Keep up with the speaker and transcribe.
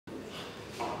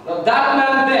Now that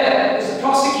man there is a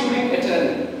prosecuting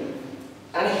attorney,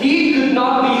 and he could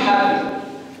not be happy.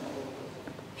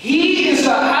 He is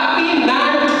a happy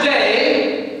man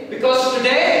today because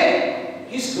today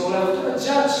he's going after a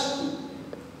judge.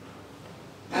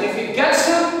 And if he gets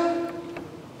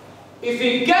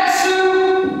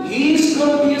him, he's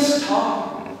going to be a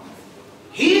star.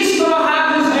 He's going to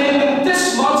have his name in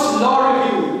this month's law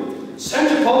review.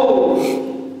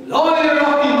 Centerfold, lawyer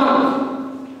of the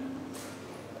month.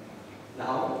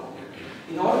 Now,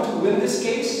 in order to win this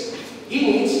case, he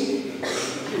needs you.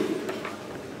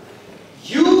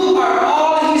 You are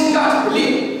all he's got,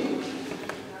 believe me.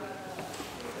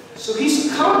 So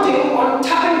he's counting on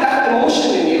tapping that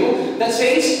emotion in you that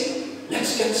says,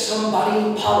 let's get somebody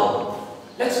in power.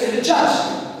 Let's get a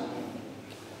judge.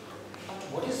 But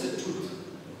what is the truth?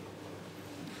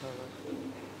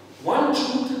 One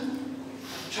truth,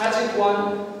 tragic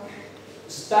one,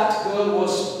 is that girl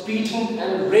was beaten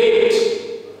and raped.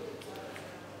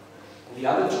 And the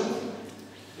other truth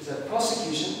is that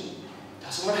prosecution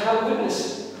does not have a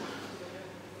witness.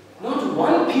 Not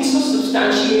one piece of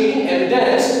substantiating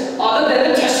evidence other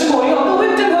than the testimony of the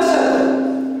victim herself.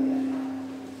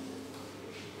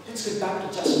 Let's get back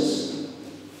to justice.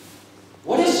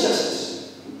 What is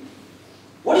justice?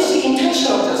 What is the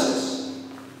intention of justice?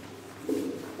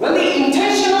 Well, the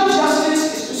intention of justice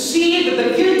is to see that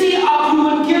the guilty are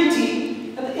proven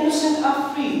guilty and the innocent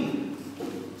are free.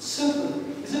 Simple,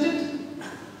 isn't it?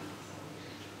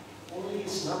 Only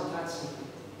it's not that simple.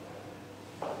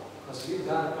 Because we've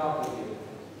got a problem here.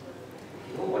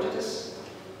 You know what it is?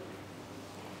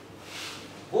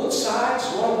 Both sides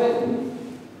want to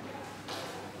win.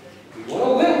 We want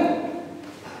to win.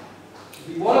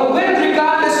 We want to win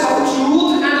regardless of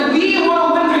truth, and we want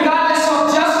to win regardless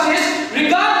of justice,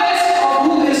 regardless of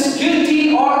who is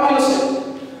guilty or innocent.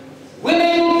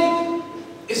 Winning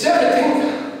is everything.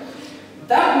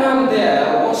 That man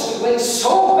there wants to win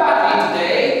so badly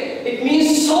today, it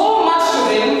means so much to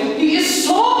him. He is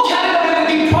so carried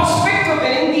away with the prospect of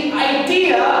winning, the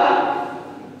idea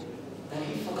that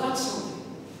he forgot something.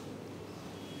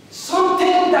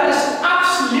 Something that is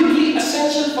absolutely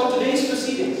essential for today's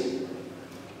proceedings.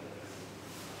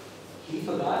 He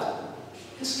forgot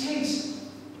his case.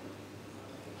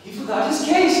 He forgot his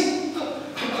case.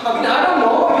 I mean, I don't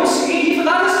know. You see, he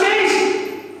forgot his case.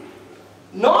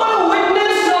 Not a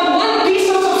witness, not one piece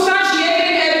of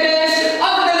substantiating evidence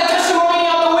other than the testimony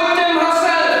of the victim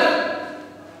herself.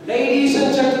 Ladies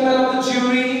and gentlemen of the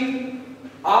jury,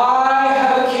 I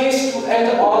have a case to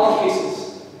end all cases.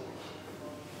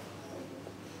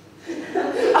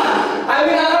 I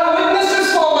mean, I have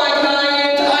witnesses for my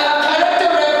client. I have character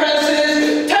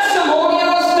references,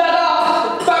 testimonials that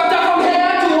are backed up from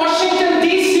here to Washington,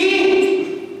 D.C.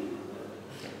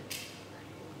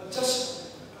 But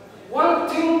just one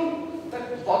thing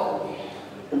that bothered me.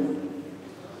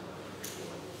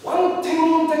 One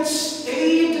thing that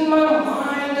stayed in my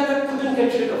mind and I couldn't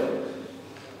get rid of.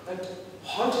 That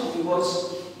haunted me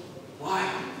was, why?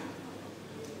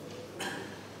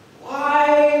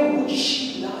 Why would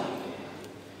she lie?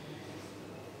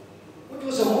 What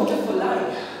was the motive for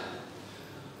lying?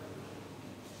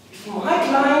 If my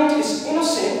client is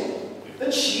innocent,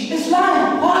 then she is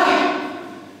lying. Why?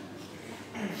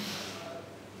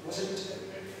 Was it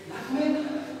blackmail?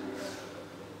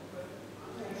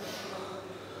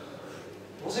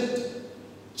 Was it